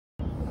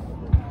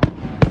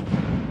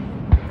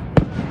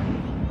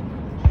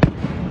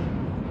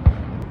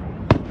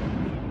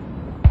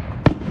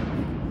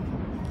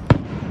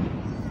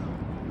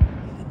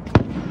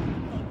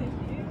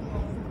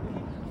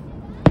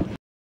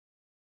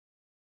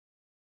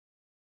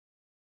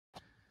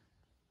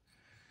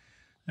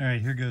All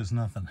right, here goes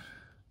nothing.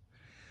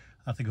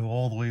 I have to go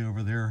all the way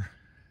over there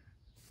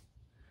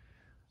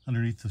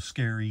underneath the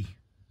scary,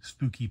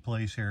 spooky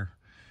place here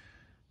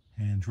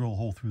and drill a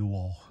hole through the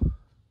wall.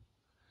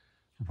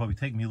 It'll probably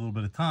take me a little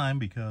bit of time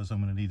because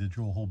I'm going to need to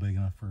drill a hole big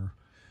enough for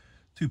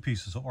 2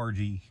 pieces of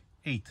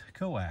RG8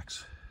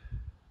 coax.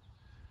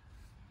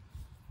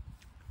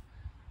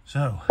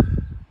 So,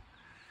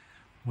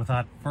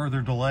 without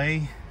further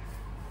delay,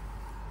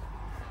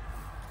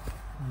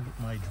 I'll get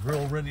my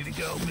drill ready to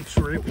go, make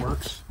sure it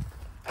works.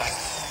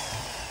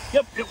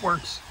 Yep, it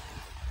works.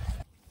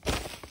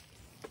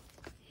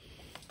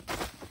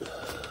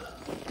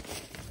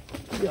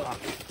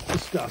 Yuck,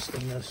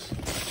 disgusting this.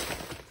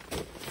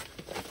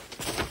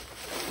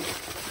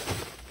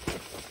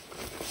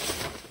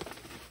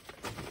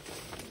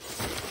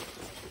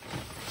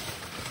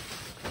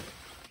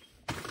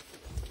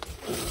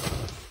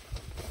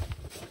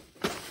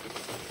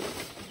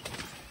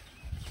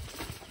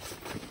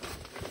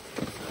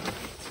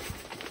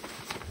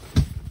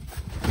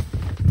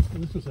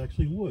 This is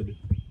actually wood.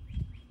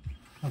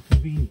 How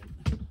convenient.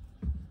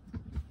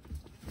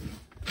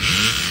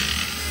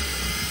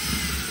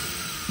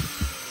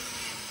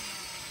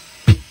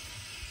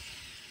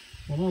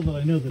 Well, now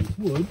that I know that it's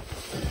wood,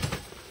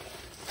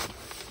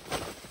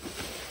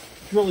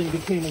 drilling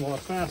became a lot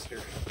faster.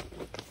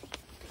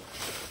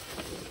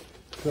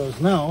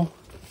 Because now,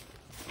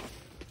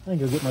 I can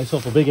go get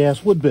myself a big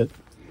ass wood bit.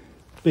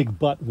 Big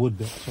butt wood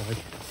bit, sorry.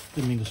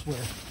 Didn't mean to swear.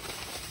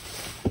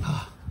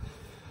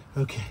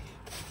 Okay.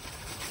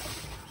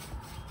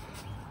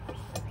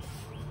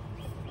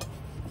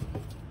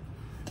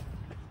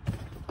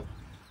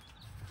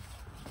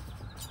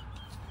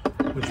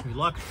 Wish me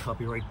luck. I'll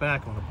be right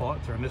back. I'm going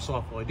to turn this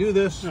off while I do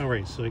this. All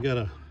right, so I got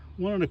a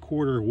 1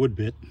 1/4 wood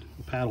bit,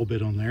 a paddle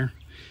bit on there.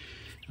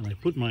 And I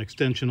put my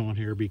extension on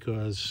here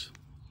because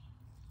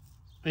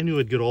I knew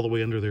I'd get all the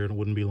way under there and it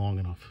wouldn't be long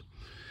enough.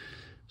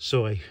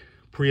 So I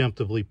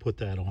preemptively put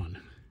that on.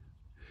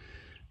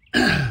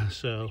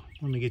 So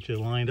let me get you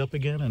lined up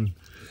again and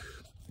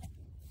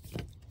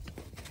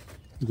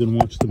you can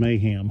watch the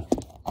mayhem.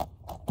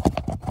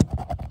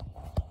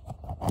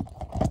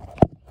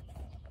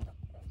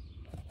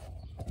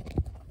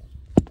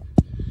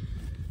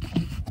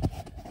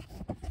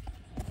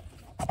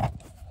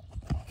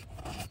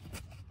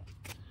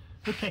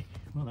 Okay,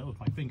 well that was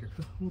my finger.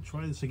 We'll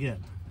try this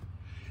again.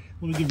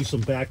 Let me give you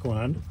some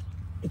background.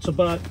 It's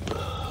about,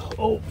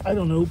 oh, I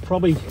don't know,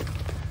 probably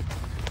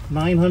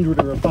 900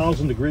 or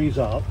 1,000 degrees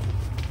out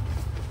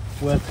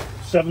with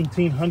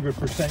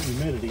 1,700%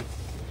 humidity.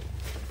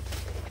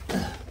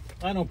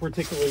 I don't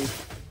particularly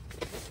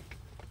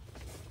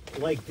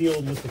like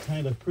dealing with the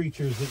kind of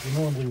creatures that you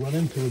normally run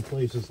into in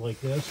places like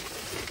this.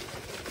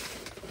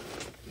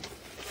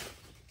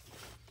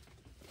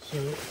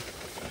 So,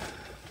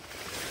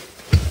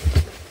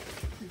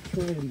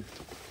 try and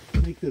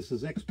make this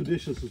as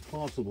expeditious as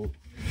possible.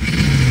 I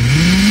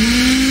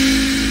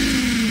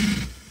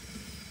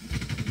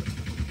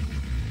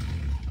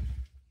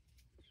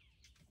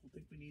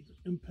think we need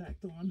the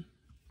impact on.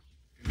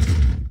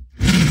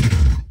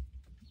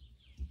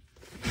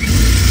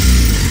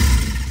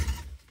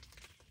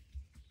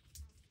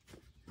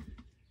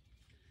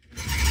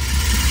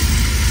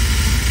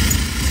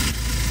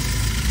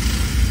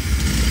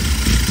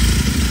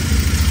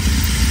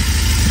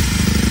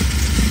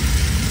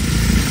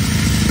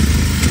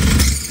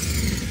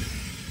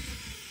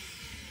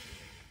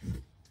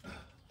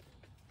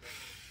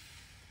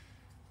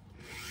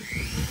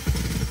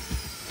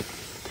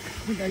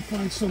 I think I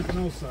find something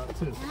else out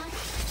too.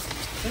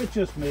 That's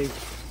just me.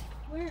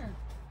 Where?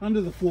 Under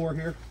the floor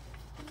here.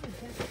 Oh,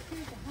 that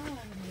scared the hell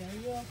out of me. Are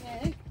you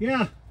okay?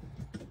 Yeah.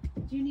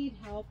 Do you need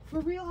help? For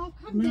real? I'll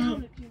come No.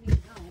 down if you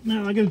need help.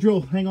 No, I got a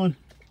drill. Hang on.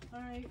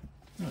 Alright.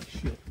 Oh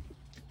shit.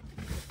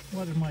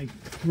 Why did my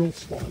drill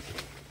stop?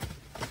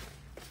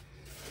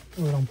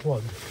 Oh, it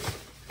unplugged.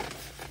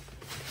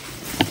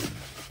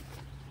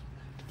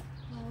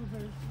 Oh,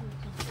 there's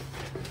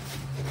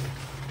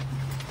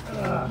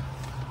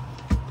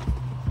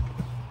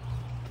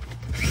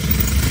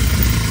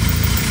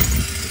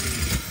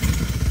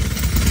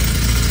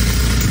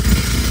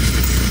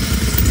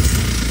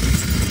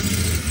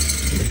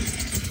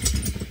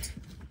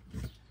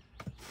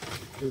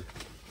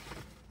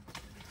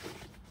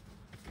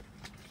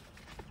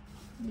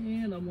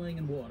and I'm laying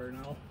in water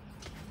now.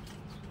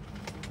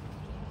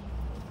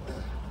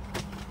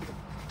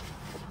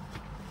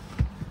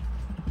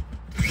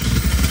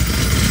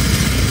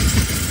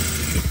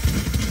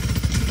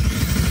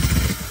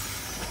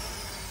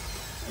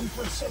 And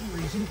for some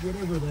reason,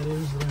 whatever that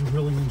is that I'm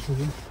drilling into,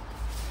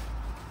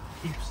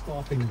 keeps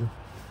stopping the,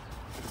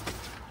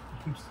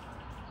 keeps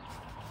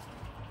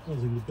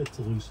causing the bit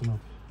to loosen up.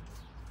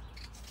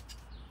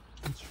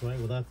 Let's try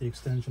it without the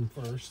extension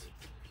first.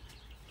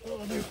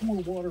 Oh, there's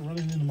more water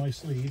running into my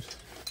sleeves.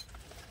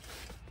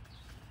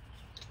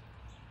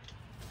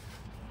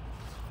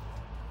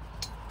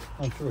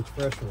 I'm sure it's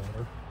fresh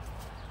water.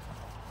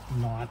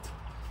 Not.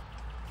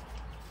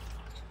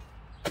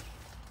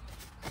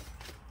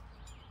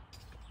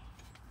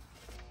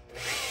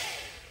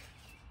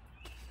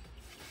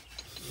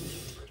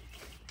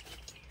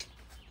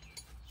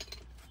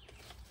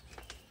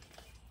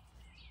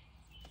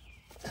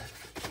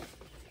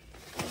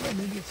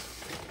 maybe it's,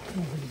 I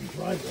don't think it'd be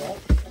drywall.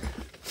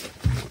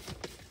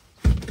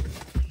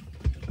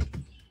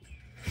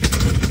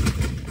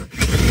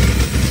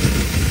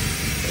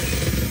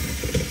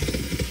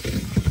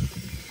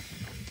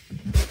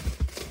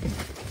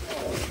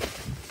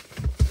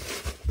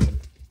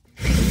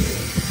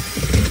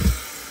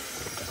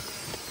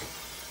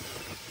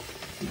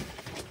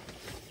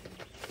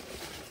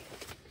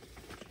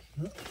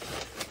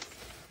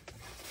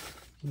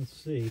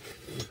 Let's see.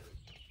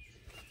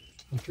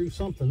 I threw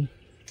something.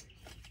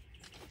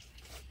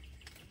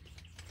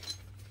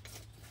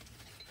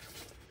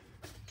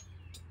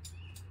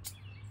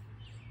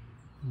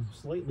 I'm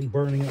slightly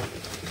burning up.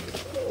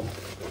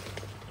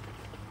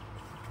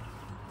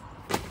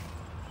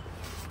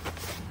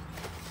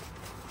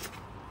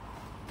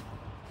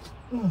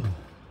 Oh.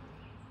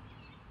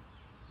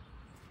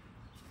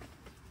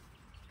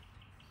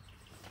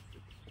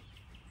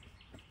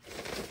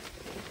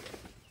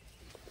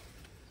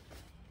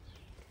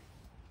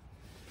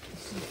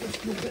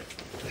 Just a little bit.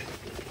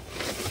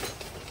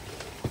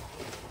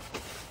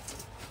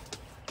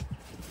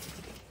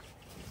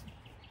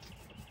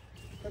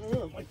 I don't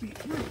know, it might be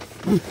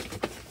through.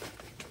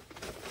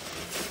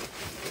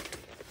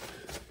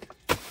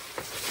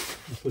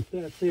 Put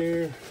that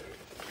there.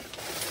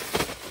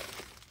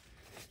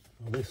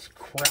 All this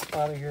crap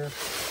out of here.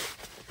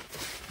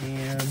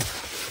 And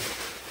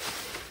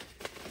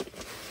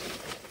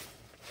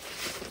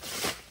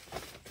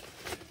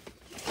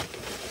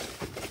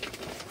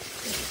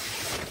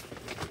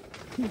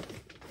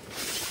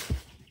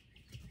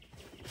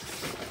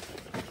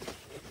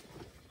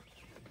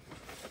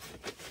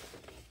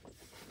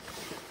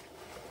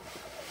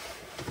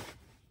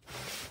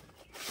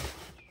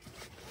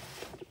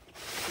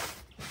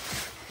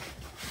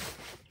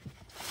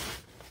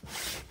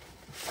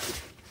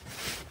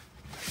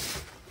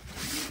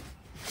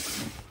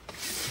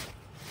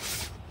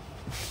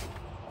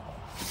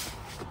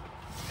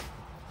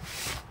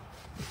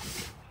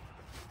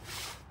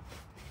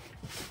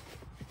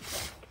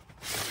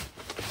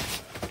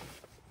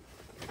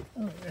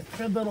I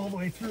fed that all the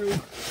way through,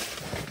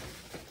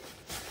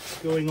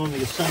 going on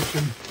the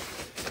assumption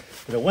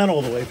that it went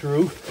all the way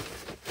through.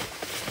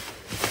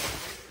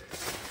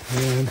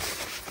 And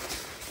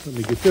let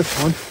me get this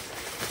one,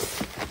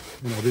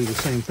 and I'll do the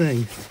same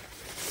thing.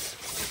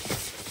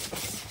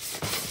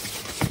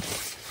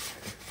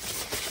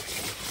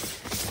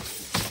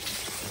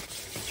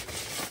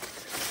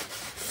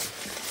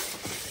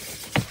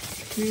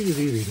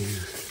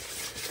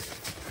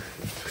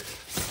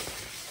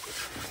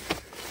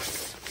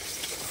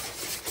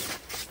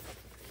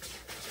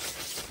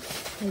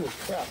 Holy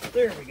crap,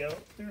 there we go.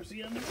 There's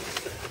the end of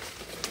it.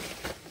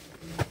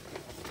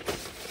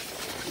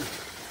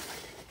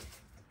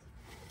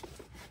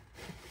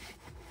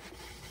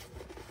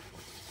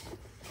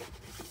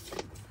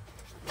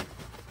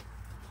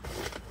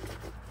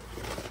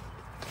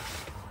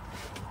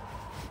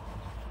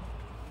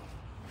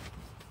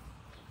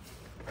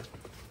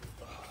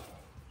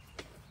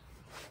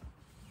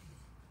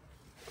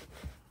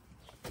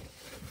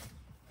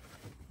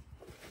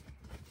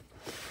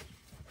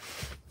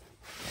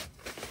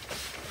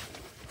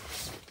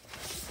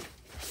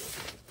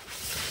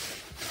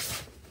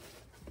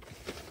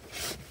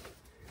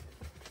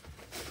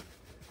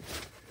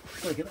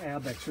 Like an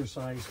ab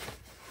exercise,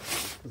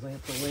 because I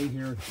have to lay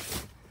here and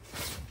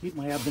keep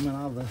my abdomen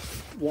out of the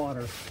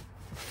water.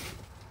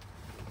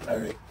 All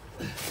right.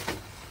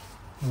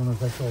 I don't know if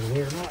that's all the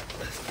way or not.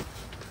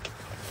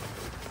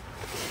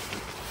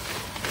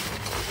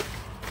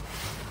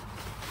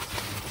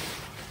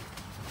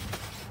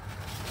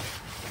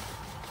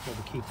 Got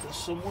to keep this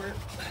somewhere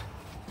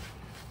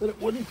that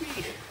it wouldn't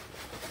be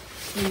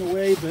in the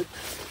way, but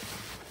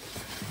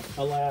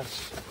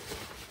alas,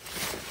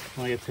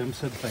 my attempts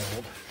had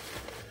failed.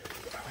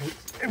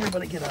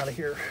 Everybody get out of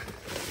here.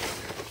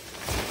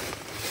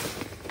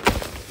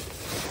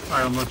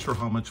 I'm not sure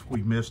how much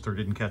we missed or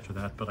didn't catch of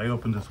that, but I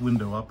opened this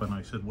window up and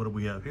I said, what do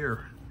we have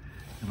here?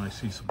 And I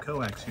see some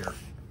coax here.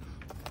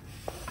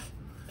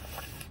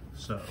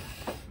 So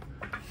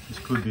this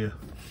could be a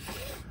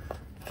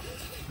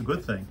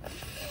good thing.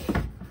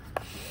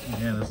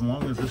 And as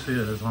long as this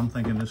is, I'm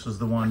thinking this is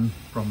the one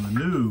from the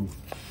new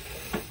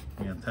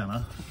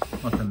antenna,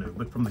 not the new,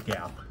 but from the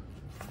Gap.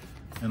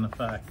 And the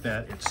fact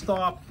that it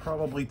stopped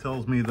probably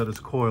tells me that it's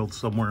coiled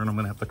somewhere and I'm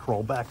going to have to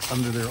crawl back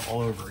under there all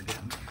over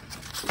again.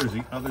 There's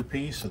the other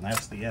piece, and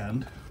that's the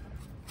end.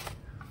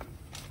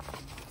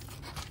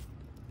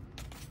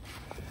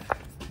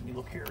 Let me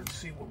look here and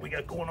see what we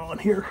got going on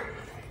here.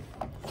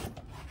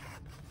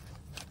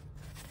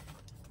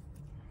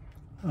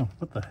 Oh,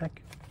 what the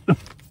heck?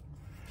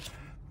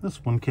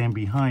 This one came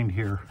behind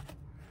here.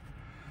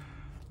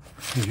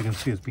 As you can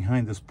see, it's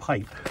behind this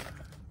pipe.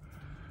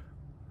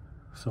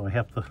 So I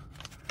have to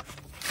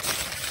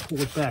pull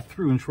it back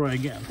through and try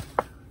again.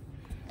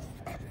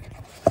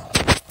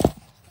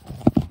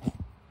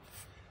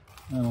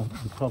 Now,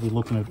 you're probably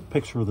looking at a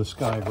picture of the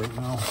sky right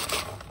now.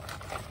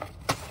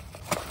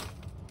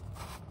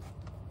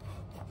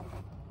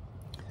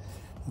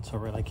 That's all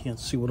right, I can't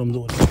see what I'm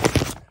doing.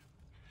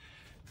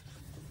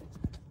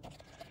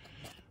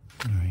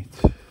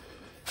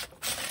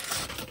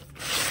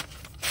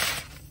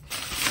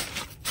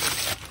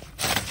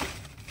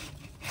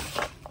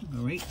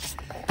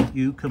 let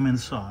you come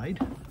inside.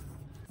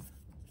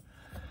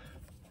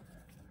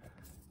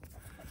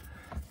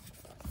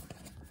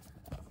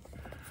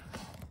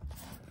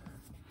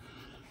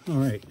 All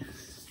right.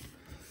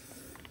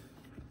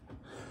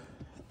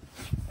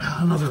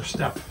 Another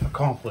step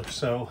accomplished.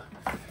 So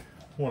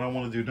what I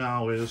want to do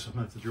now is I'm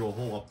going to have to drill a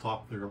hole up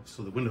top there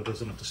so the window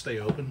doesn't have to stay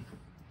open.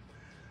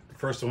 But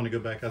first I want to go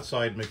back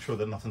outside and make sure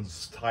that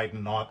nothing's tied in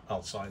a knot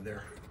outside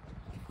there.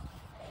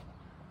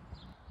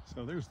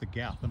 So there's the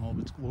gap in all of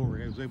its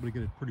glory. I was able to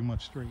get it pretty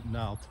much straightened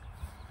out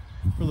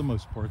for the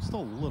most part.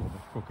 Still a little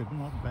bit crooked, but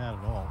not bad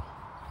at all.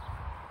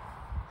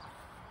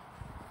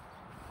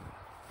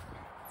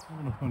 I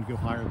don't know if I'm going to go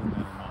higher than that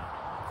or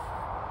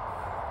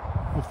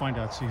not. We'll find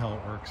out, see how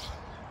it works.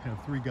 I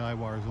have 3 guy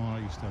wires on. I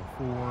used to have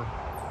 4.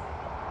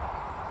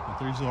 But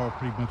these are all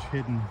pretty much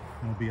hidden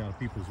and will be out of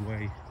people's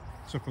way.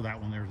 Except for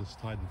that one there that's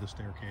tied to the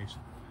staircase.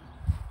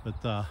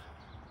 But,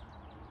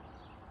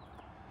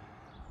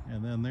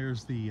 and then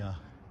there's the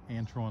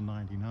Antron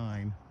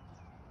 99.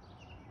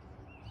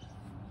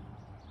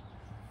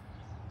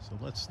 So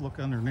let's look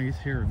underneath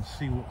here and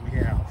see what we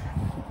have.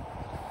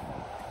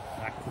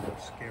 Back to the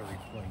scary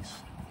place.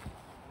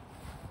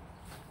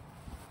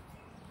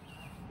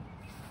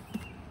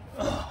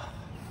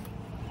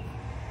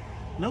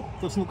 Nope,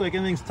 doesn't look like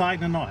anything's tied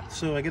in a knot.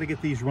 So I got to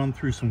get these run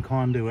through some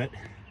conduit.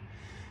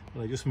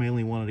 But I just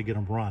mainly wanted to get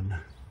them run.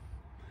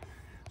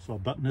 So I'll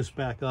button this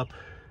back up.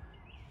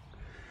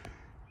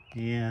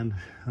 And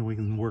then we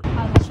can work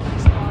on this one.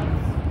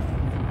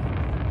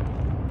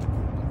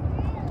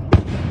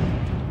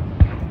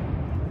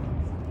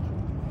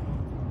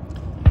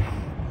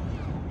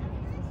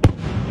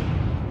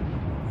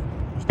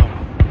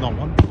 There's not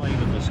one plane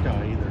in the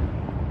sky either.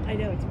 I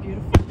know, it's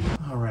beautiful.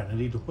 All right, I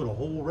need to put a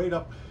hole right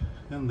up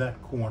in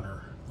that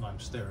corner that I'm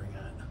staring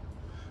at.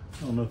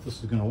 I don't know if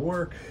this is going to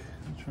work.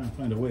 I'm trying to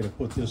find a way to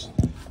put this.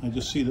 I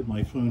just see that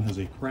my phone has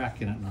a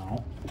crack in it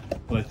now,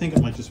 but I think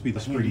it might just be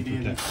the screen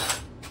protector.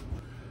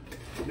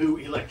 New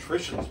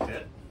electrician's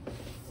bit.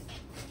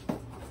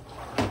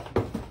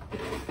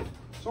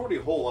 There's already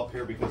a hole up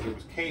here because there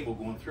was cable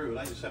going through it.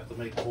 I just have to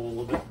make the hole a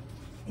little bit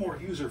more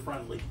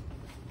user-friendly.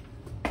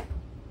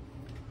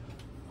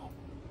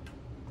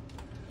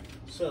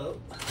 So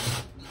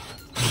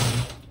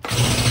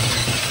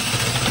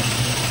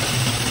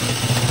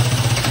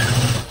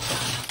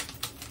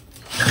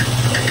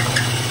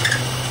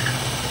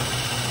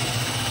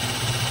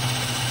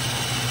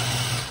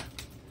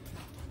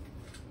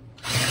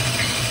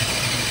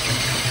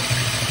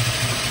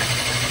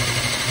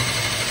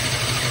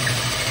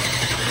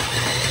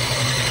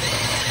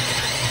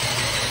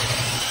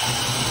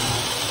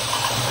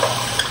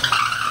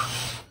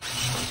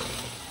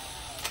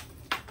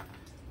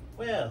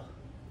well,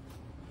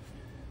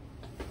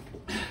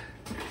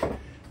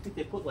 I think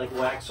they put like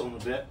wax on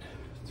the bit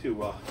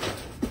to, or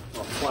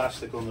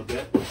plastic on the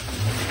bit,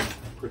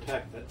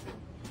 protect it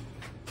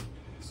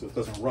so it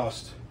doesn't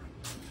rust.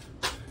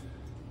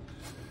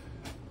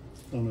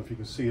 Don't know if you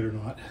can see it or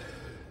not,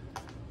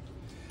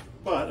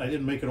 but I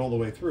didn't make it all the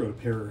way through. It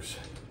appears.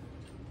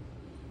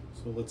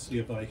 So let's see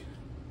if I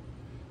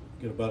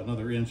get about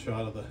another inch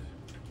out of the,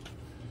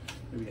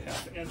 maybe a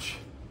 ½ inch.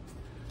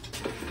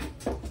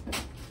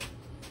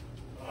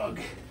 Ugh.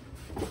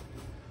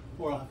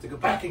 Or I'll have to go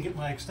back and get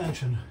my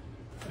extension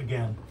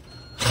again.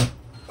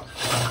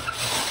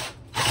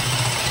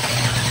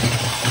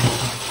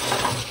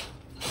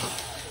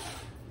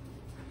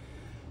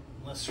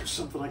 Unless there's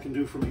something I can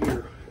do from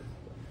here.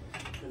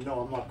 And no,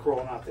 I'm not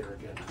crawling out there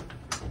again.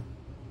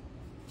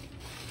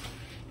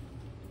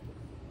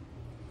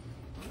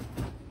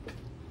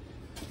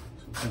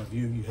 So what kind of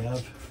view you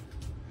have?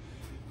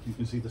 You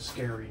can see the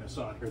scariness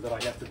on here that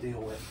I have to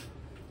deal with.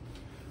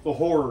 The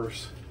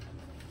horrors.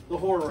 The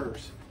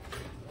horrors.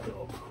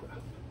 Oh,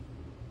 crap.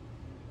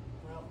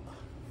 Well.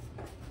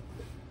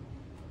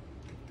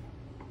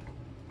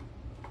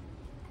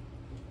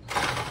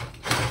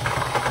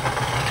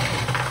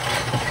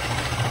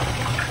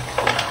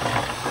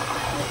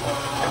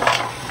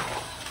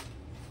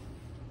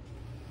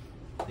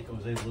 I think I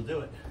was able to do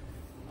it.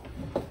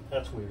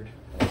 That's weird.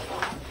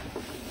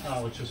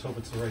 Now let's just hope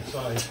it's the right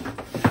size.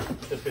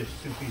 Just fish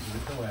 2 pieces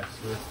of coax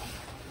through it.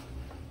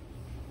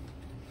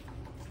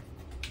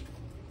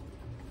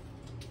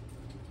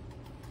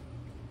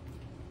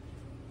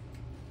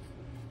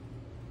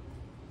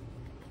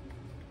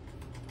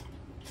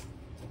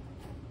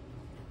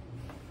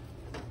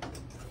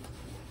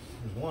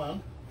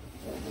 One.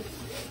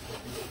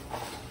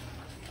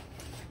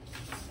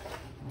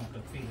 I'm not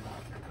going to feed it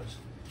out there because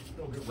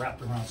it'll get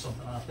wrapped around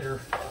something out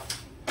there.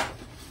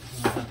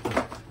 And I'll have to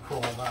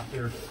crawl out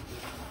there.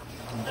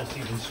 And that's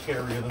even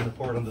scarier than the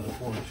part under the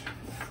porch.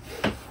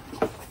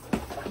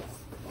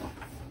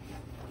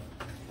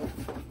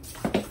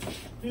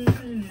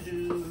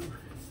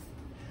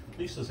 At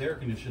least there's air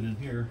conditioning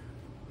in here.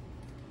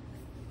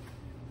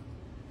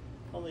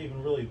 I'm not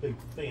even really a big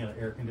fan of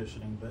air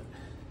conditioning, but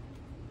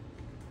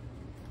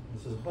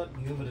it's as hot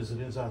and humid as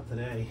it is out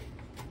today.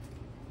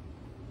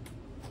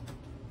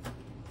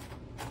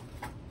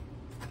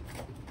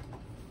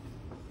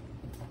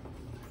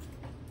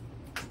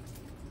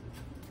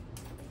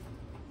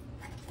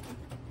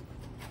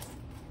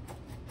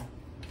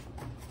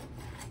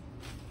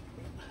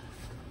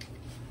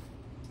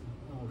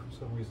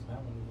 some reason that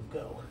one won't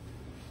go.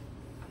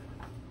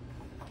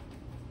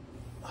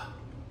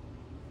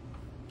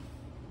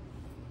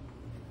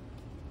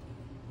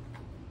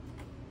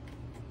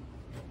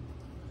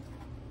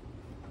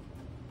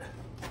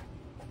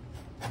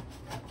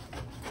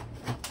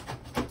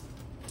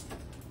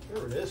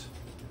 There it is.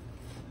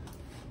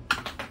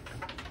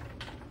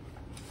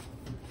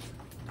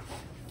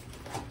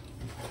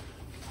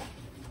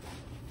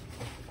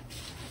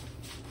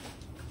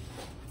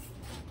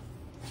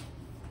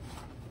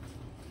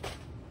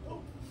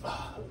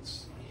 Let's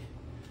see.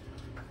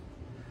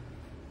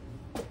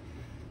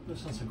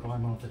 Since I'm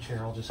climbing off the chair,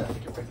 I'll just have to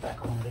get right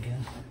back on it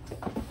again.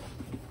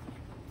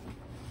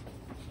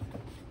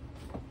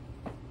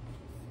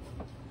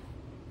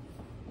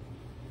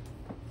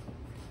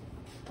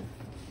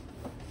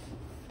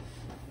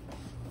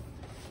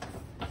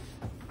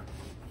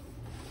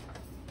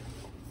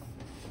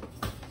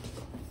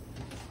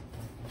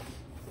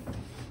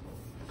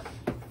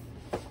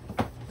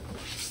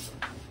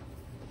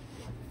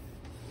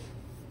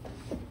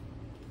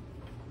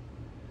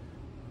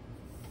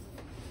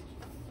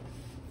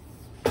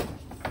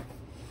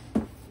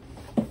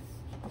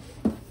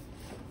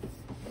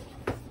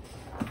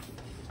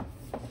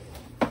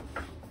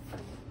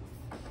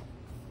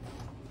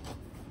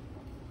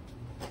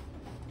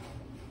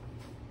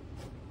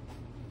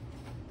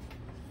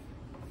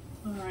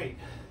 All right.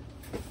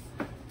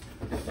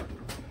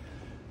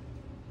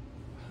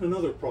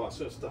 Another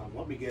process done.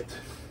 Let me get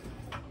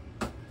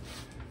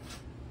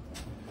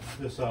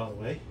this out of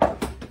the way.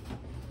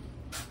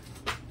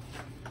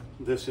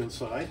 This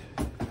inside.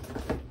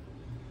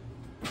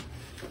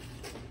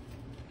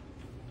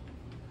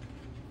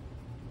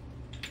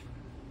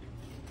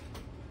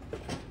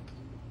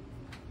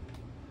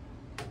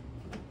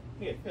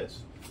 Yeah, it fits.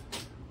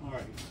 All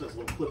right, so this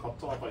little clip up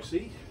top I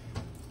see.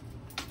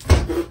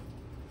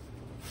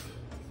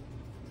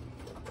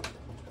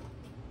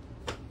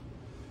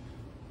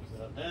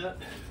 That.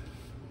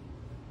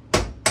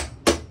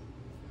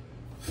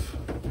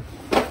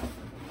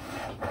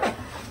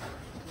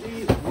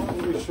 These, I'm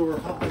not really sure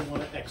how I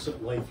want to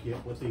exit life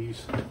yet with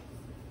these.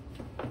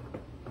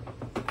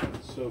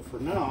 So for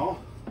now,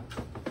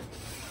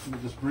 let me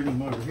just bring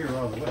them over here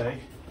out of the way.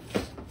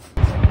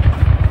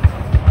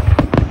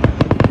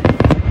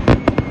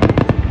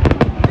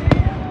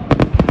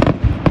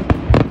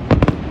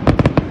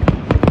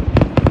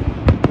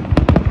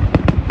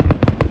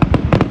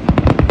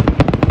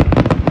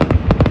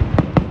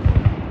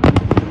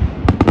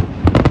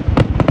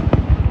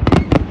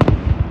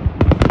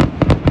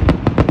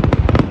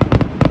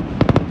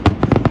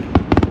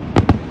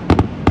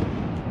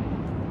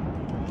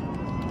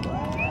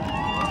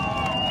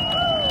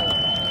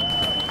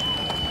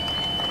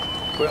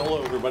 Well,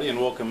 hello everybody and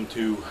welcome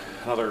to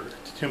another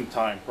Tim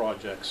Time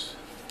Projects.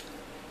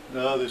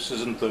 No, this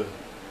isn't the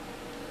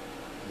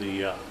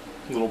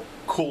little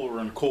cooler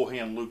and cool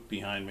hand loop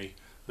behind me.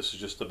 This is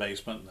just the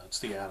basement, and that's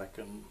the attic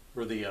and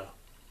where the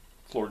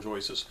floor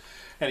joists.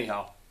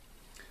 Anyhow,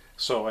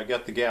 so I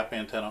got the gap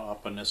antenna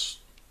up, and this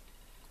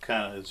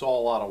it's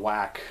all out of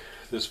whack,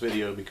 this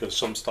video, because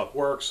some stuff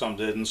worked, some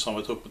didn't. Some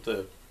I took with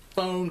the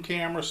phone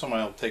camera, some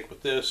I'll take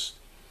with this.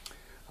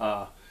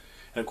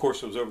 And of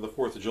course it was over the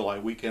 4th of July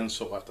weekend,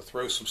 so I'll have to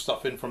throw some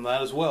stuff in from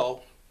that as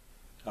well.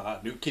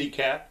 New kitty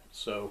cat,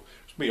 so there's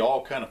going to be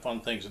all kind of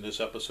fun things in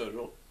this episode.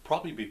 It'll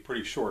probably be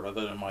pretty short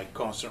other than my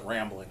constant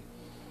rambling.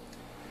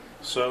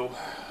 So,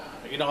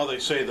 you know how they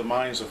say the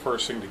mind's the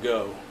first thing to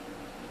go?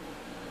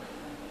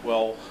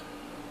 Well,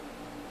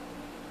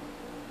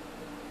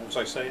 what was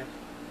I saying?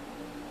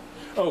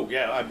 Oh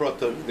yeah, I brought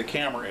the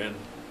camera in,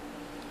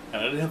 and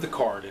I didn't have the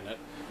card in it.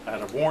 I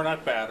had a worn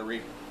out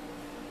battery,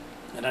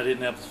 and I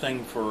didn't have the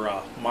thing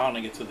for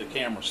mounting it to the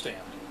camera stand.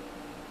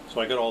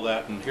 So I got all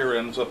that, and here it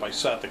ends up. I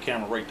sat the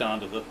camera right down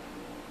to the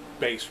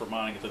base for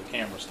mounting it to the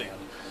camera stand.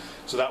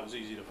 So that was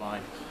easy to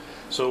find.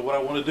 So what I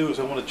want to do is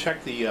I want to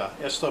check the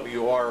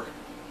SWR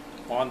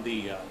on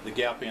the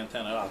gap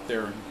antenna out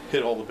there and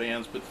hit all the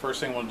bands. But the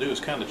first thing I want to do is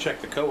kind of check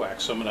the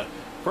coax. So I'm going to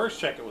first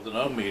check it with an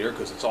ohm meter,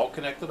 because it's all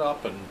connected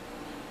up, and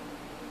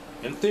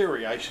in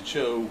theory I should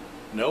show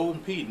no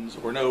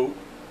impedance or no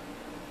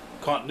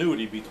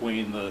continuity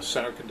between the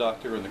center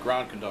conductor and the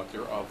ground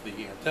conductor of the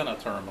antenna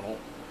terminal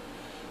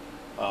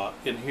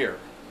in here.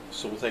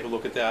 So we'll take a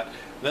look at that.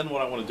 Then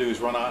what I want to do is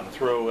run out and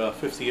throw a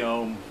 50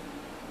 ohm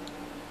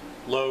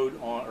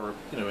load on, or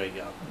a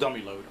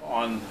dummy load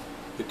on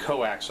the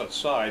coax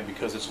outside,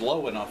 because it's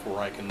low enough where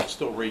I can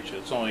still reach it.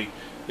 It's only,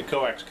 the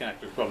coax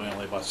connector is probably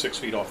only about 6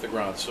 feet off the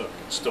ground, so I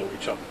can still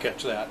reach up and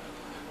catch that.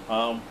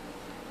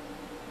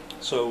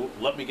 So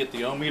let me get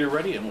the ohm meter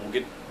ready, and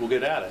we'll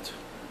get at it.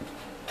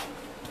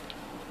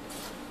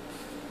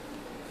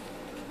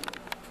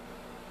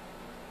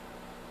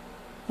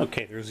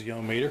 Okay, there's the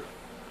ohm meter.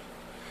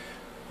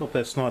 Hope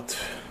that's not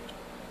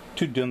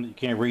too dim that you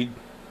can't read.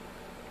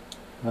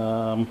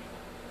 And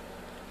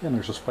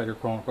there's a spider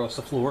crawling across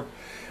the floor.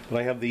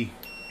 But I have the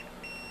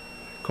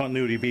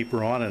continuity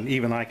beeper on, and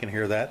even I can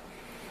hear that.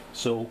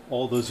 So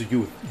all those of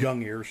you with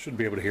young ears should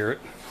be able to hear it.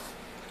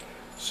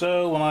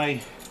 So when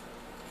I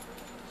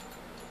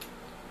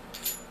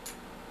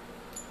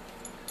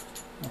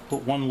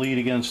put one lead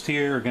against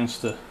here,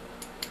 against the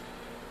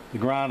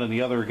ground, and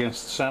the other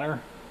against the center.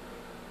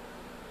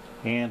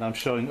 And I'm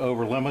showing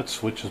over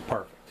limits, which is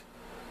perfect.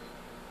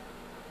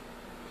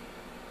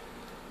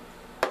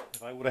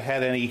 If I would have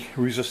had any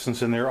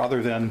resistance in there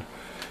other than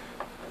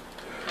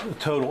the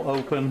total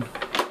open,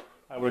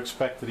 I would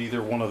expect that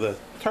either one of the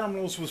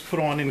terminals was put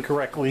on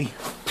incorrectly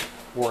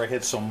or I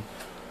had some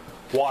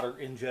water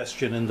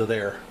ingestion into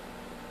there.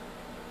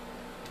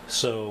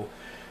 So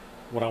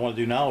what I want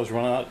to do now is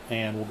run out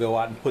and we'll go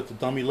out and put the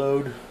dummy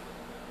load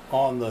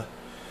on the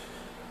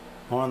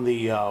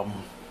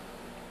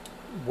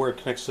where it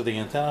connects to the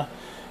antenna.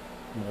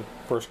 I'm going to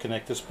first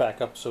connect this back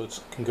up so it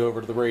can go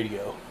over to the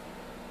radio.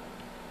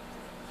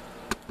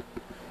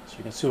 So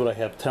you can see what I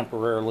have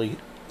temporarily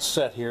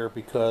set here,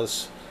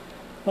 because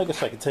I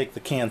guess I could take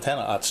the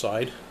antenna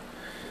outside.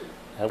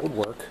 That would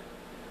work.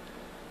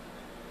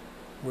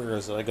 Where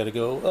is it? I got to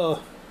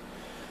go.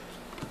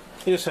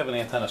 I just have an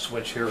antenna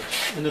switch here,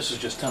 and this is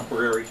just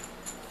temporary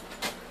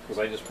because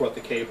I just brought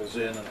the cables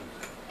in and I'm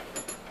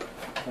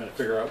trying to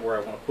figure out where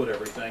I want to put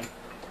everything.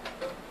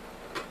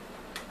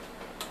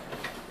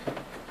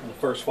 And the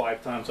first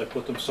 5 times I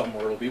put them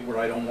somewhere, it'll be where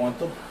I don't want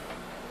them.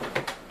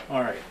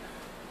 Alright.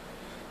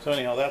 So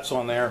anyhow, that's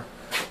on there.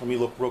 Let me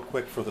look real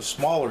quick for the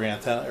smaller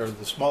antenna, or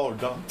the smaller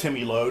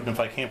Timmy load, and if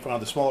I can't find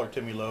the smaller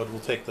Timmy load, we'll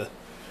take the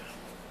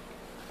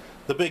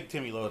big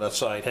Timmy load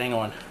outside. Hang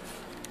on.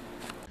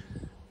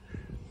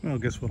 Well,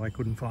 guess what I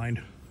couldn't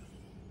find?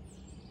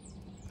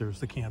 There's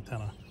the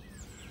antenna.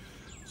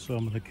 So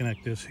I'm going to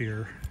connect this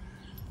here.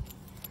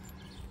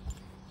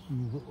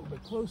 Move it a little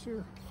bit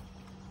closer.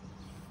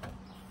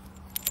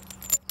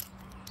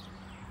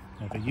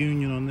 Have a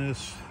union on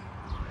this.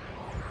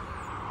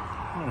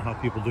 I don't know how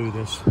people do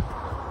this.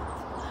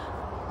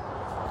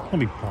 Let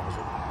me pause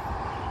it.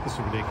 This is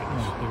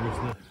ridiculous. There's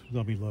the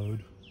dummy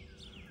load.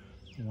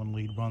 One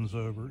lead runs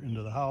over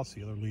into the house,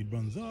 the other lead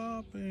runs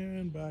up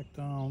and back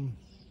down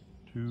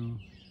to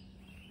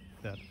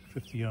that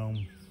 50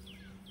 ohm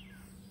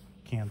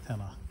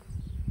antenna.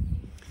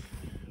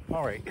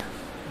 Alright,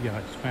 yeah,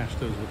 I smashed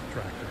those with the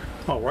tractor.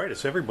 Alright,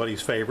 it's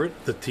everybody's favorite,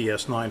 the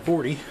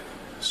TS940.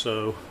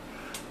 So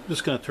I'm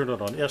just going to turn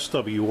it on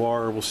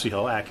SWR. We'll see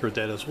how accurate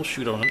that is. We'll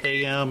shoot on an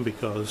AM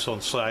because on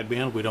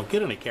sideband we don't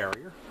get any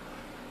carrier.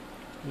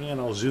 And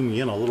I'll zoom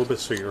you in a little bit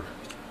so you're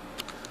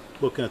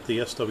looking at the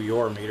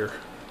SWR meter.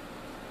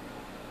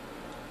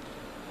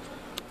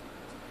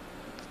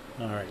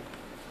 Alright.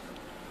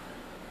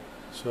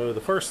 So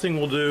the first thing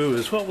we'll do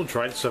is, well, we'll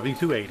try the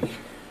 7280.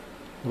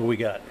 What do we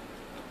got?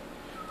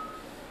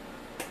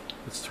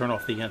 Let's turn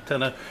off the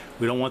antenna.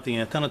 We don't want the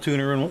antenna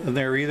tuner in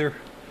there either.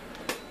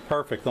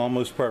 Perfect,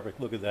 almost perfect.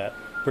 Look at that.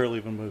 Barely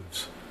even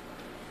moves.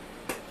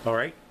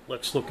 Alright,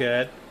 let's look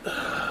at,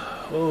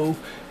 we'll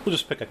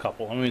just pick a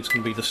couple. I mean, it's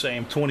going to be the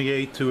same.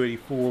 28,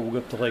 284, we'll go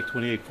up to like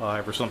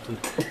 28.5 or something.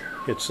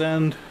 Hit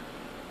send.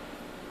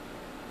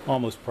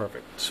 Almost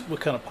perfect. See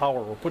what kind of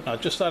power we're putting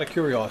out, just out of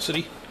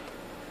curiosity.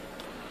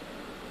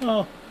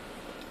 Oh,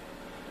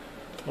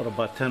 what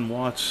about 10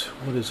 watts?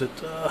 What is it?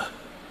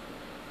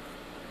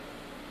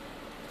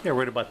 Yeah,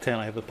 right about 10.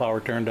 I have the power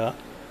turned down,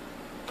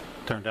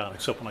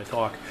 except when I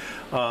talk.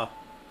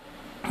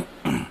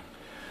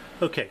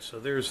 Okay, so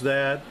there's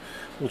that.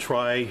 We'll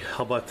try,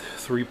 how about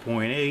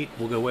 3.8?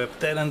 We'll go up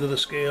that end of the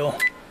scale.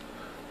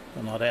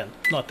 Well, not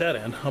that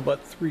end. How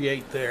about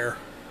 3.8 there?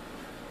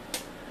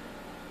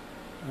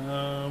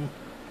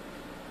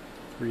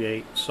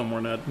 3.8, somewhere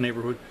in that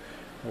neighborhood.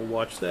 We'll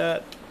watch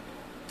that.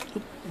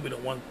 Oop, we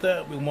don't want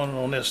that. We want it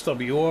on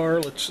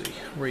SWR. Let's see,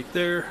 right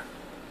there.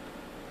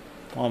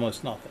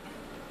 Almost nothing.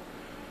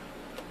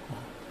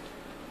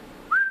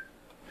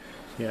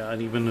 Yeah,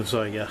 and even as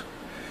I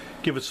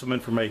give it some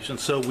information,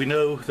 so we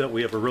know that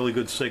we have a really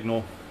good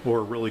signal or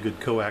a really good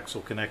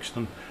coaxial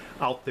connection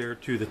out there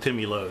to the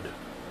Timmy load,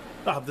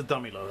 the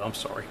dummy load. I'm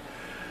sorry.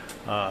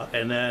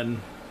 And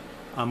then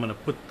I'm going to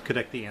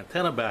connect the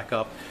antenna back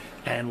up,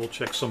 and we'll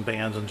check some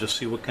bands and just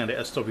see what kind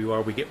of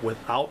SWR we get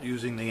without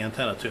using the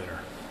antenna tuner.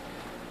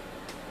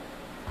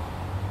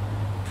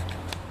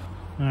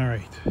 All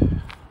right,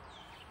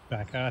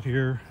 back out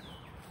here.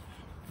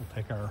 We'll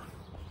take our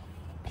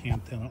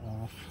antenna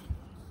off.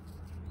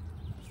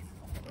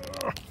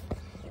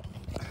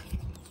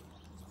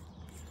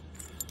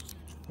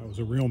 If I was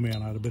a real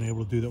man, I'd have been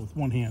able to do that with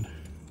one hand.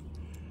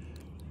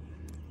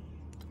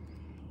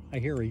 I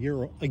hear a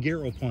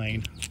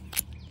gyroplane,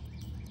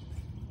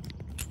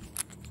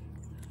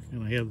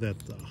 and I have that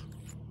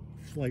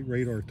Flight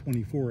Radar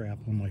 24 app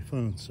on my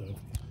phone, so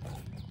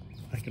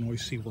I can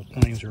always see where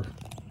planes are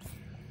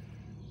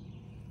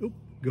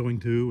going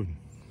to and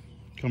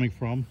coming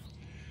from,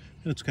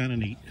 and it's kind of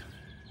neat.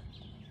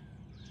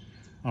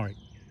 All right,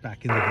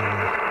 back into the engine.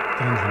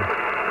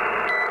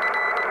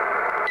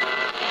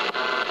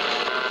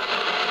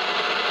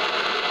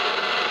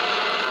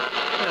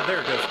 Yeah,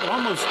 there it goes. It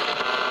almost,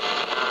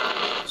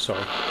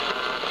 sorry,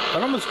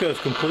 it almost goes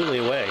completely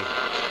away.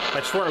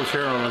 I swear I was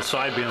hearing it on the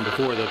sideband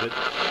before that, but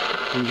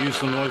when you use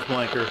the noise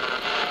blanker,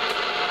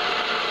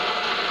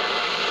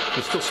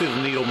 you still see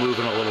the needle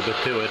moving a little bit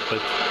to it,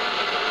 but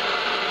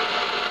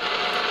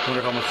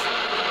Wonder how much,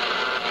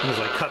 as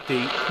I cut the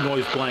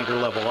noise blanker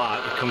level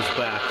out, it comes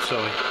back. So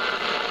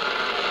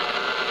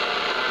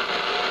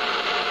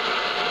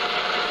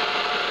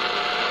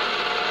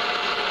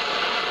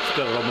it's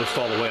got it almost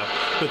all the way up.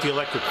 But the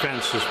electric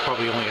fence is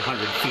probably only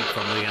 100 feet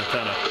from the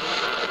antenna.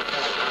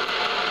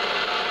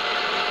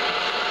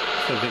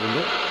 Same thing with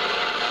it.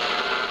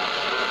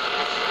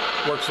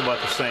 Works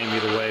about the same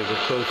either way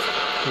with both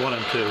 1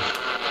 and 2.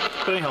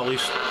 But anyhow, at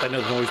least I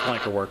know the noise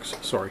blanker works.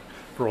 Sorry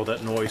for all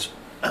that noise.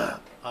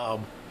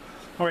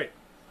 Alright,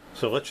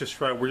 so let's just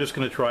try, we're just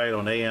going to try it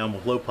on AM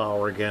with low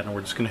power again, and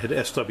we're just going to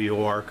hit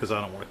SWR because I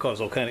don't want to cause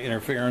all kind of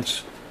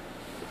interference.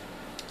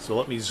 So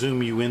let me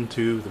zoom you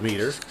into the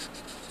meter.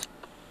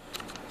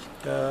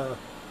 I've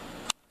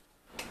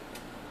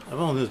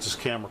only used this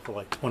camera for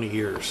like 20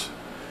 years.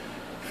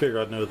 I figure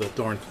I'd know the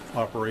darn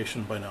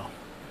operation by now.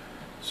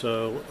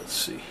 So let's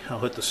see, I'll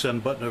hit the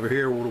send button over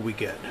here. What do we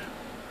get?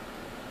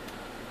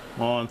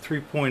 On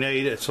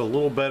 3.8, it's a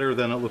little better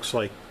than it looks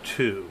like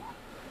 2.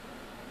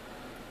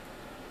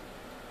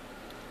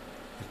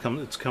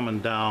 It's coming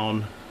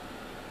down.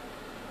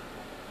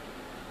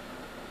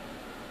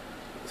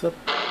 What's up?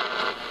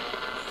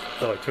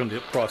 Oh, I turned the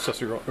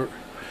processor on.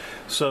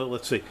 So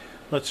let's see.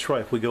 Let's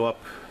try if we go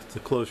up to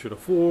closer to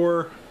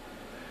 4.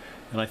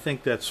 And I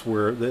think that's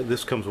where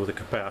this comes with a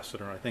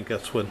capacitor. I think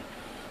that's what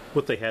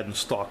they had in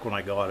stock when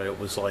I got it. It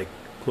was like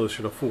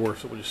closer to 4,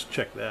 so we'll just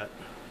check that.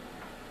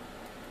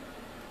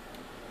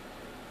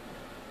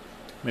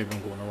 Maybe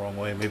I'm going the wrong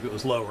way. Maybe it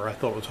was lower. I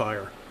thought it was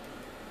higher.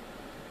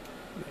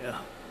 Yeah.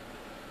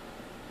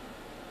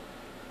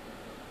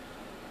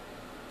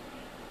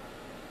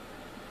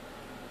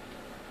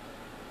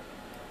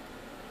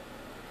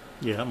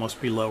 Yeah, it must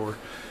be lower.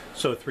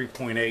 So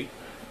 3.8.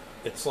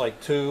 It's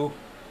like 2.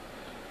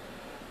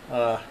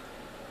 I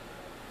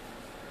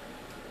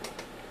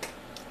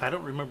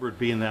don't remember it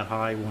being that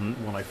high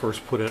when I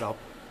first put it up,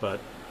 but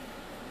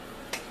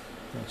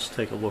let's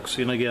take a look.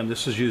 See, and again,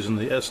 this is using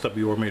the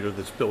SWR meter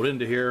that's built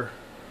into here,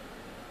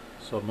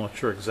 so I'm not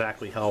sure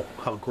exactly how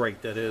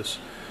great that is.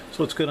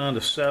 So let's go down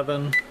to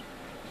 7,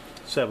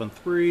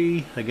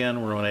 7.3.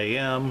 Again, we're on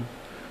AM.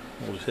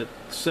 We'll just hit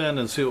send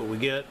and see what we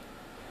get.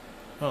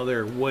 Oh,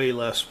 they're way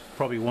less,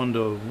 probably 1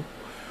 to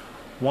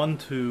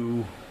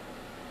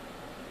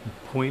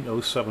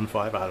 0.075.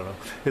 I don't know.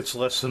 It's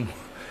less than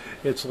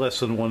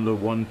 1 to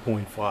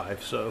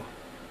 1.5. So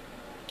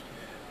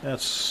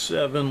that's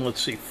 7. Let's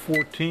see,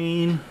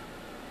 14.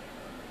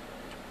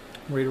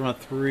 Right around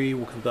 3.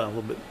 We'll come down a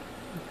little bit.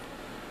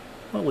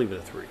 I'll leave it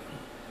at 3.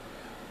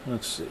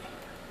 Let's see.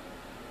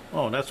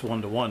 Oh, that's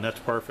 1 to 1. That's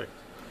perfect.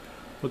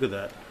 Look at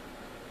that.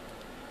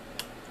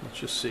 Let's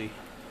just see.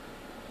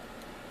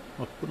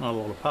 Well, putting out a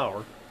lot of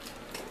power.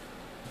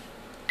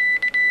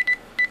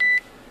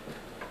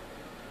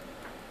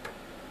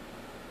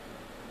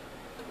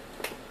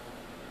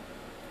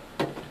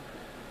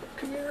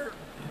 Come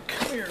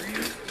here,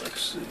 you.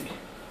 Let's see.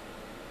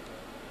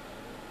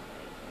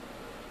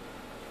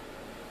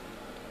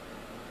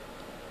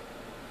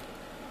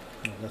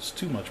 Oh, that's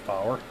too much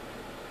power.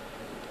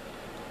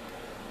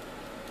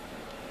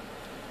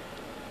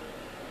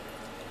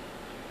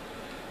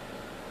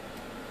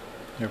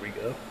 There we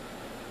go.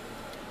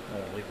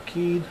 I'll leave it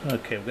keyed.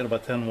 Okay, we've got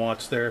about 10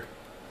 watts there.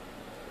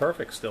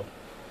 Perfect still.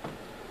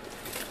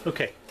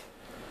 Okay.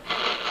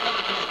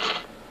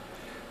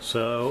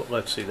 So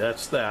let's see,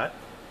 that's that.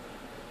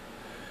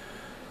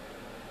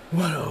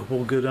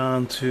 We'll go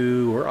down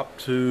to, or up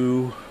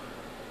to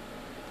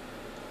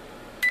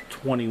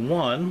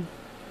 21.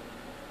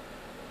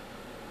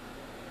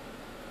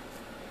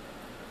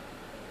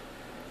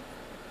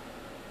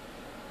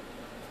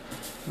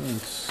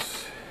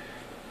 It's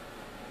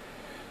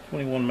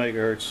 21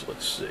 megahertz.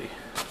 Let's see.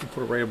 We'll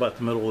put it right about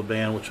the middle of the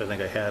band, which I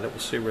think I had it. We'll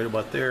see right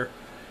about there.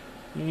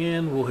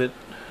 And we'll hit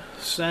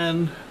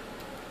send.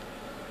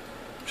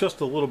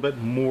 Just a little bit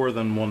more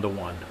than 1 to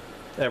 1.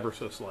 Ever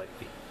so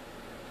slightly.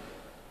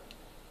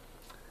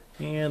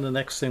 And the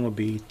next thing would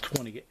be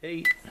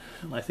 28.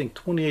 And I think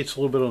 28 is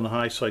a little bit on the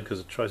high side because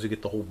it tries to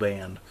get the whole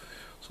band.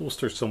 So we'll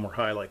start somewhere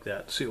high like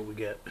that. See what we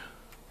get. A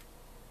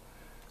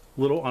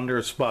little under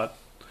a spot.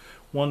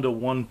 1 to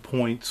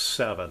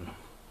 1.7.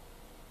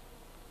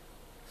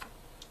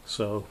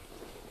 So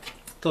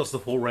it does the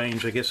full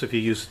range. I guess if you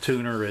use a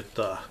tuner,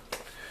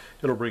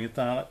 it'll bring it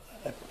down.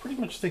 I pretty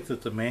much think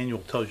that the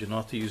manual tells you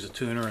not to use a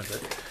tuner and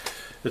that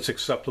it's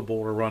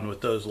acceptable to run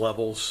with those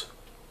levels.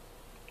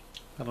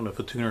 I don't know if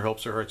a tuner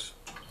helps or hurts.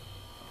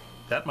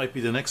 That might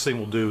be the next thing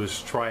we'll do,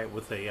 is try it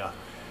with a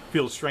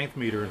field strength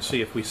meter and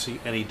see if we see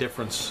any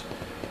difference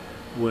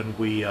when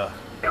we use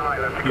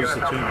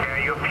the tuner.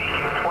 You're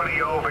peaking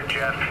 20 over,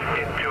 Jeff,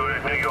 into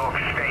New York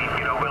State.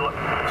 You know,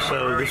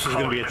 so this is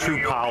going to be a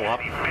true pile up.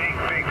 Big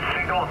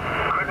signal.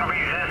 Couldn't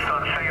resist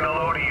on saying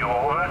hello to you.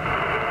 Over.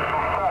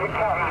 Okay,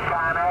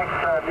 Danex.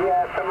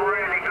 Yeah, some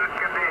really good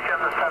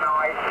conditions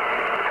tonight.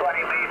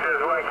 20 meters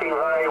working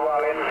very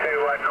well into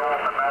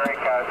North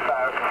America. So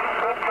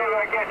good to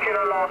get you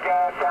to log,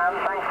 Dan.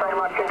 Thanks very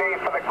much indeed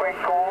for the quick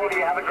call.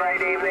 You have a great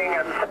evening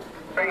and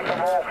great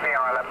from Orkney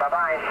Island.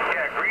 Bye-bye.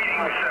 Yeah,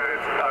 greetings,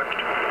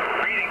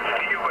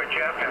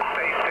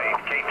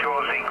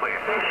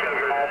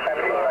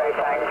 73,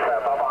 thanks.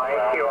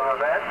 Bye-bye. You are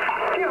there.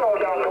 Kilo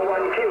Delta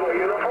 1 Kilo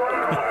uniform.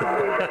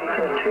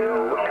 Delta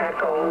 2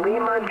 Echo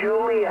Lima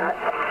Juliet.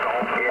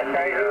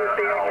 Okay, who's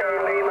the Echo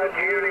Lima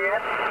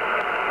Juliet?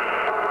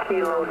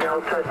 Kilo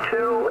Delta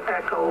 2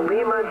 Echo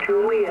Lima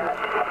Juliet.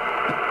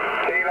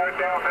 Kilo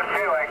Delta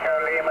 2 Echo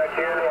Lima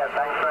Juliet.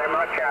 Thanks very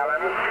much,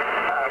 Alan.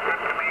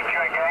 Good to meet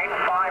you again.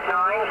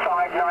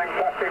 5959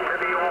 plus into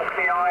the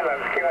Orkney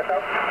Islands.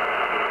 QSL.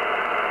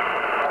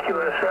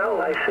 QSL,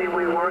 I see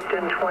we worked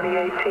in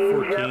 2018.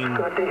 14, Jeff,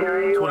 good to hear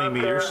you. 20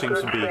 meters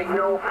seems to be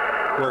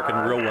working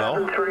real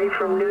well. 3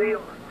 from New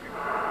York.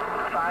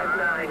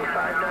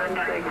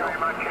 5959 signal.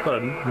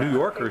 But New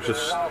Yorker is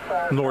just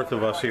north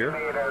of us here.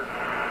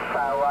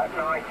 So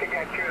nice to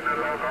get you in the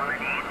log on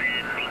it.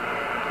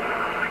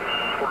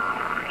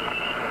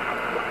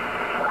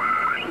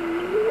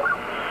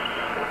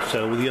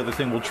 So the other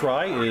thing we'll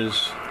try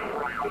is,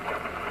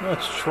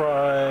 let's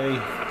try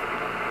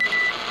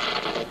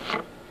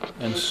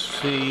and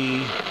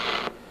see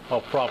how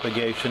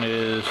propagation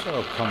is.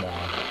 Oh, come on.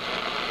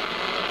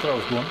 I thought I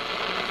was going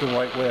the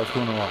right way. I was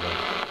going the wrong way.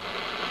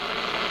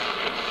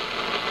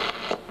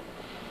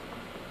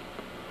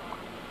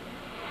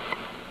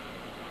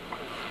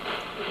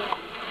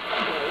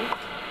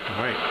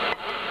 All right.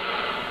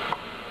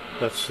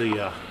 That's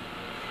the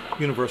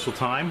universal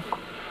time.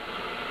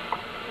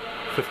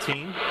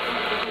 15.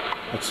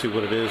 Let's see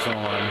what it is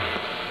on.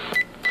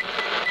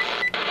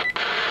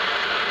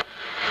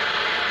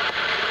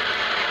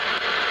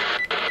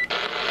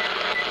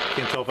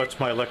 Can't tell if that's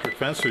my electric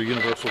fence or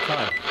universal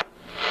time.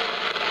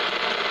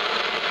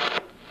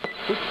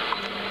 Oop.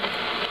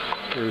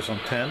 Here it is on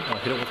 10. I'll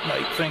hit it with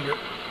my finger.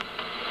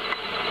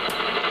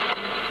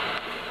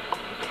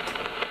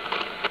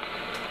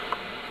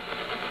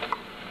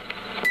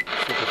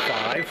 Let's look at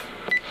 5.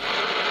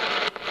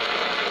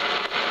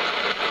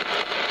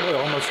 Boy,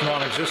 almost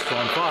non-existent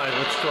on 5.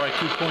 Let's try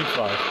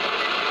 2.5.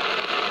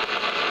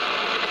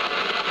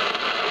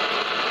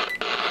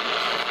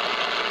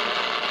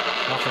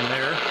 Nothing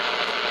there.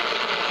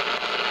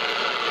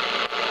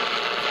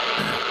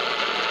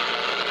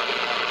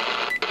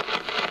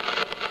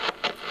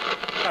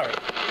 All right.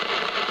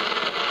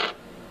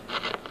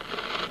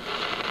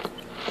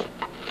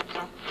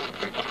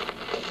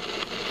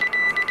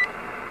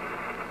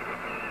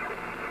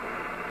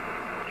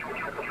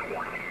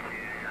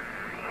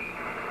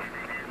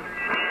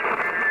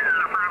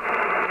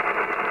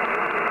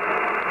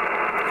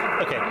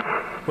 Okay,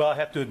 well, I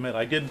have to admit,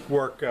 I did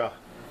work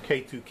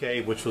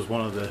K2K, which was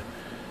one of the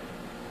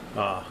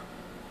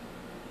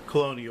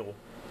colonial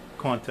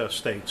contest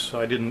states. So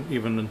I didn't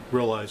even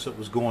realize it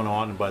was going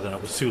on, and by then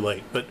it was too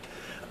late. But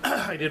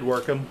I did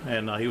work him,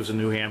 and he was in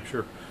New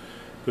Hampshire.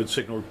 Good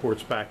signal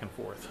reports back and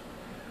forth.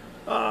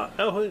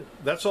 Oh,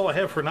 that's all I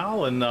have for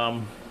now, and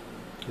I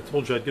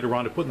told you I'd get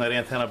around to putting that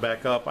antenna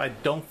back up. I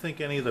don't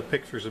think any of the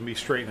pictures of me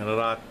straightening it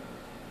out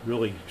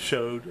really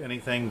showed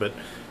anything, but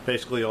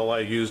basically all I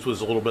used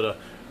was a little bit of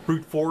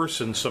brute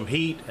force and some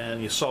heat,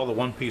 and you saw the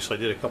one piece I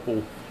did a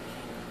couple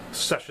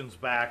sessions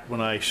back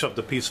when I shoved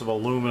a piece of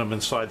aluminum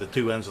inside the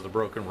two ends of the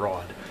broken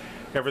rod.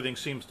 Everything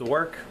seems to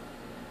work,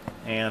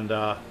 and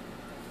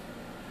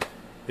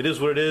it is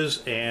what it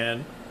is,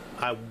 and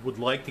I would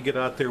like to get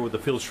out there with the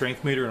field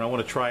strength meter, and I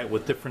want to try it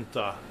with different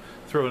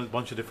throw in a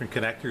bunch of different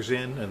connectors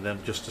in, and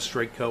then just a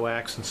straight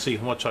coax and see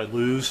how much I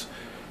lose,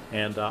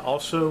 and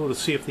also to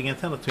see if the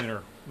antenna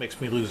tuner makes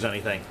me lose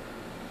anything.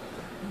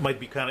 Might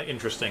be kind of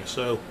interesting,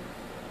 so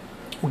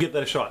we'll give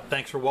that a shot.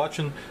 Thanks for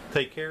watching.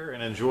 Take care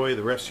and enjoy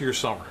the rest of your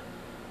summer.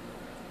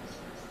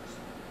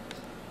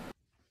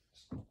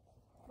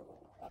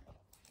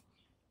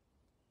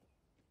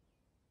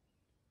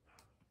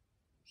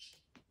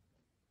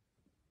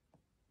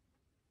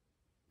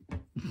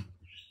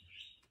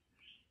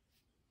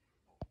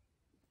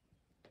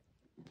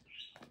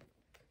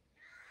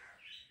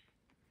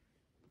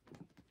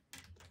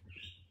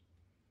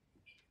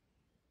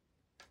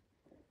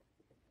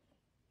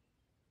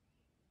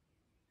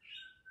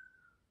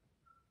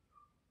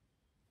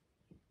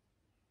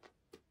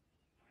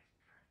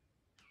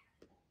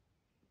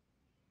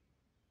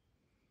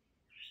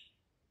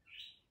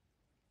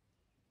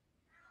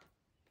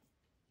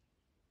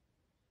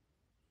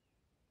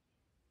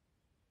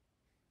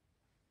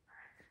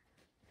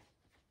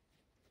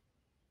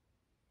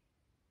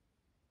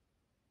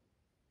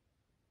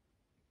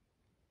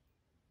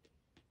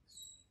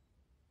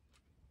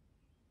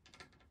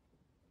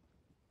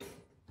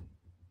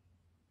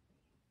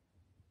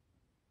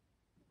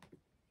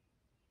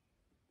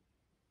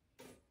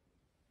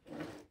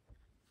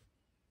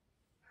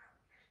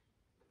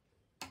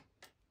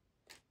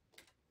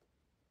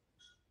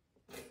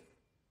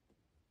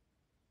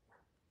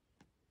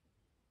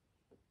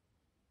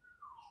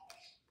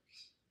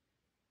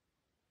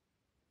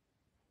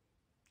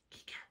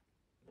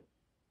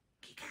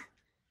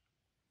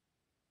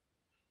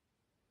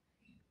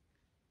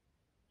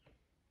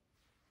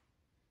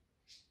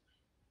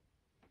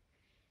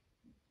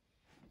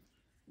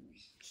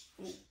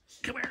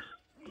 Come here.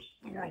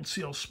 The world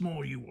see how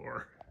small you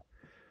are.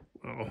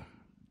 Well,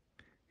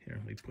 here,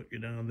 let me me put you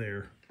down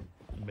there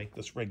and make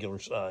this regular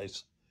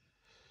size.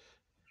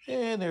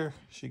 And there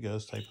she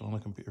goes typing on the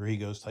computer. He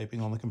goes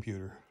typing on the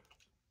computer.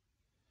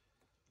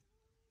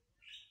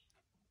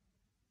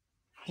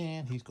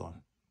 And he's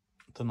gone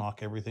to knock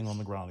everything on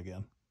the ground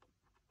again.